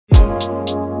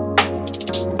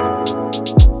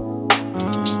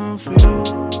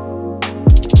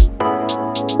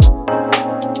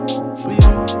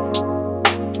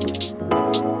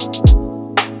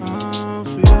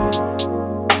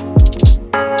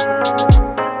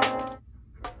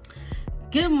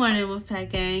Good morning,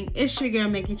 Wolfpack Gang. It's your girl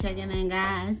Mikki checking in,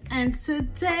 guys. And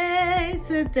today,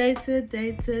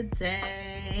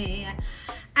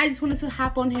 I just wanted to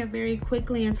hop on here very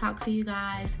quickly and talk to you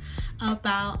guys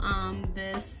about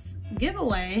this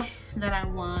giveaway that I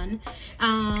won.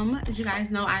 As you guys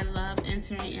know, I love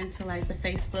entering into like the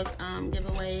Facebook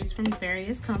giveaways from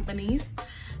various companies.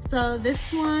 So this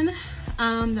one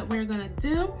that we're gonna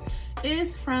do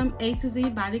is from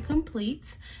A2Z Body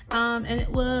Complete, and it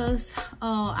was,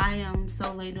 oh, I am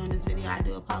so late doing this video. I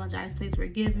do apologize. Please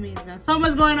forgive me. There's been so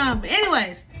much going on. But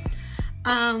anyways,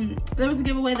 there was a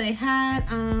giveaway they had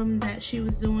that she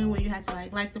was doing where you had to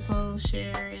like the post,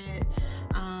 share it,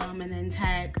 and then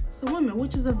tag some women,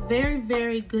 which is a very,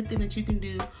 very good thing that you can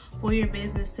do for your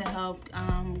business to help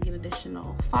get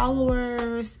additional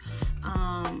followers,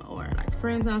 or like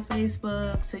friends on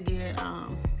Facebook, to get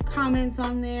comments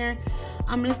on there.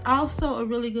 It's also a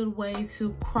really good way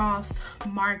to cross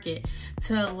market,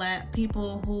 to let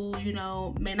people who, you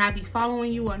know, may not be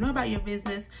following you or know about your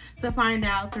business to find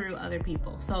out through other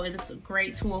people. So it is a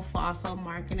great tool for also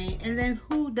marketing. And then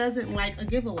who doesn't like a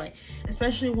giveaway,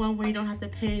 especially one where you don't have to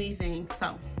pay anything?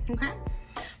 So okay,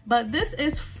 but this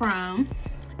is from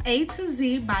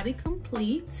A2Z Body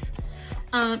Complete,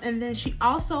 and then she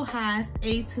also has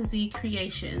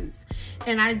A2ZCreateshinz,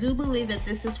 and I do believe that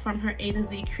this is from her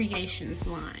A2ZCreateshinz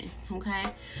line. Okay,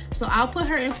 so I'll put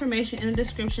her information in the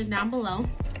description down below,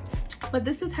 but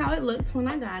this is how it looked when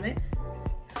I got it,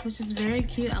 which is very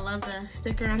cute. I love the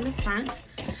sticker on the front.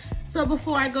 So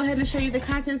before I go ahead and show you the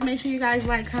contents, make sure you guys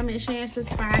like, comment, share, and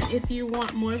subscribe. If you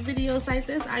want more videos like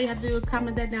this, all you have to do is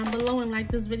comment that down below and like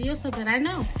this video so that I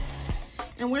know.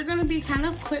 And we're gonna be kind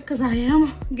of quick because I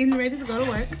am getting ready to go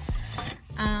to work.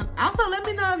 Also, let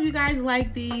me know if you guys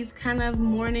like these kind of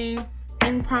morning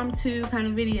impromptu kind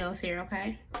of videos here,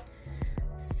 okay?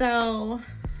 So,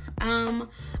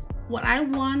 what I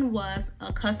won was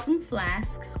a custom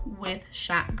flask with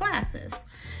shot glasses.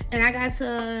 And I got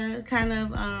to kind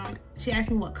of, she asked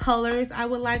me what colors I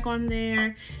would like on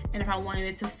there and if I wanted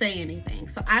it to say anything.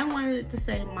 So I wanted it to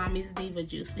say Mommy's Diva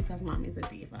Juice because Mommy's a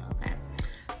diva, okay?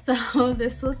 So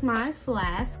this was my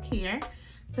flask here.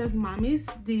 It says Mommy's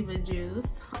Diva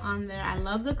Juice on there. I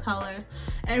love the colors.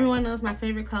 Everyone knows my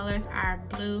favorite colors are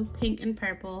blue, pink, and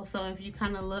purple. So if you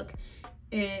kind of look,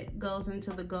 it goes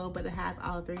into the gold, but it has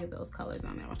all three of those colors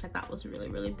on there, which I thought was really,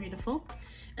 really beautiful.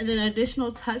 And then an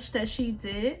additional touch that she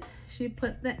did, she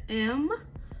put the M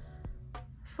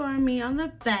for me on the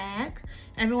back.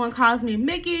 Everyone calls me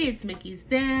Mikki. It's Mikki's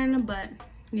Den, but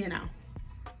you know,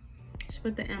 she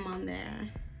put the M on there.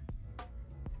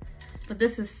 But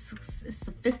this is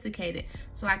sophisticated,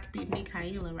 so I could be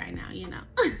Michaela right now, you know.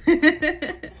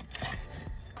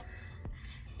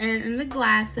 And in the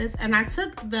glasses, and I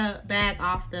took the bag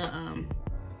off the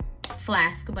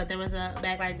flask, but there was a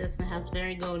bag like this and it has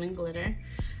very golden glitter.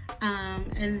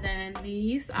 And then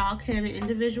these all came in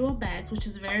individual bags, which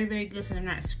is very, very good, so they're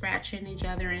not scratching each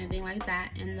other or anything like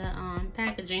that in the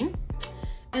packaging.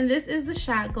 And this is the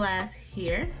shot glass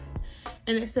here,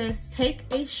 and it says take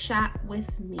a shot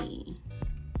with me.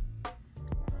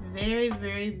 Very,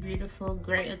 very beautiful.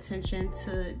 Great attention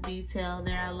to detail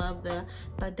there. I love the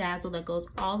bedazzle that goes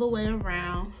all the way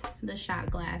around the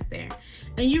shot glass there,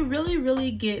 and you really,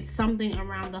 really get something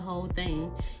around the whole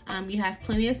thing. You have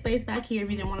plenty of space back here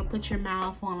if you didn't want to put your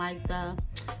mouth on like the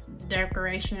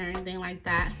decoration or anything like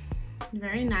that.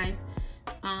 Very nice.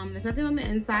 There's nothing on the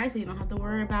inside, so you don't have to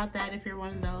worry about that if you're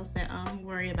one of those that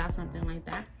worry about something like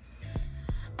that.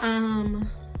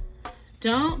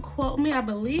 Don't quote me, I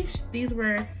believe these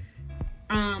were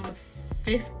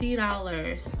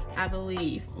 $50, I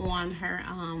believe, on her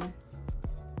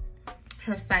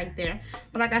her site there.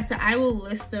 But like I said, I will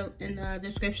list in the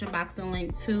description box a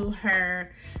link to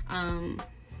her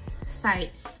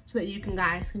site so that you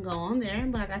guys can go on there.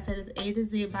 But like I said, it's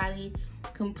A2Z Body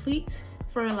Complete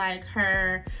for like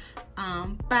her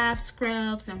bath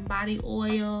scrubs and body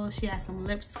oil. She has some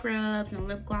lip scrubs and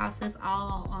lip glosses,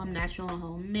 all natural and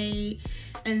homemade.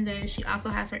 And then she also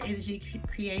has her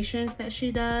A2ZCreateshinz that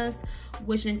she does,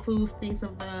 which includes things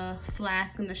of the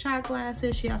flask and the shot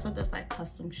glasses. She also does like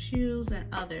custom shoes and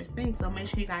other things, so make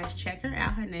sure you guys check her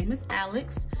out. Her name is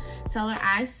Alex. Tell her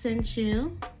I sent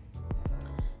you.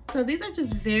 So these are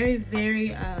just very,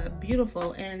 very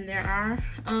beautiful, and there are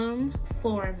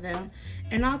 4 of them,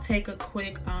 and I'll take a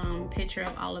quick picture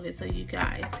of all of it so you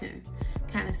guys can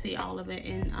kind of see all of it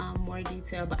in more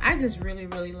detail. But I just really,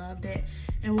 really loved it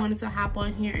and wanted to hop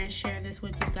on here and share this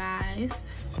with you guys.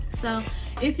 So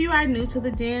if you are new to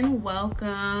the den,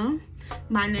 welcome.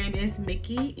 My name is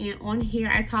Mikki, and on here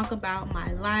I talk about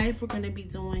my life. We're going to be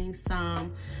doing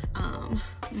some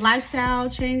lifestyle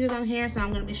changes on here, so I'm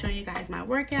going to be showing you guys my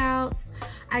workouts.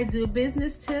 I do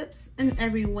business tips, and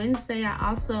every Wednesday I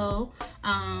also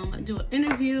do an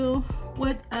interview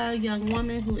with a young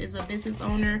woman who is a business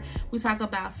owner. We talk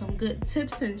about some good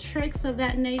tips and tricks of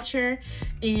that nature,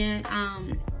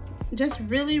 and just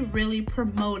really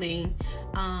promoting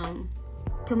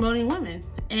women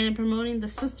and promoting the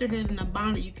sisterhood and the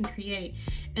bond that you can create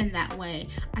in that way.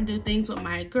 I do things with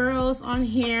my girls on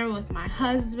here, with my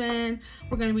husband.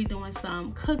 We're going to be doing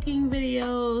some cooking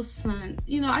videos, and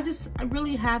you know, I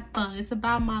really have fun. It's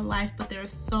about my life, but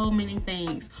there's so many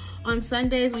things. On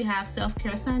Sundays we have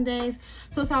self-care Sundays,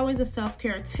 so it's always a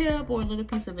self-care tip or a little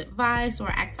piece of advice or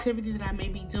activity that I may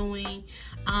be doing.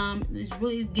 It's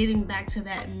really getting back to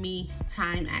that me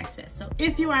time aspect. So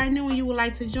if you are new and you would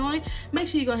like to join, make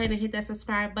sure you go ahead and hit that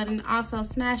subscribe button. Also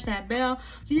smash that bell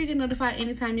so you get notified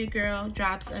anytime your girl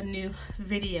drops a new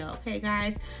video. Okay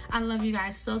guys, I love you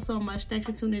guys so much. Thanks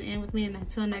for tuning in with me, and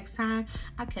until next time,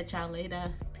 I'll catch y'all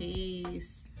later.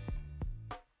 Peace.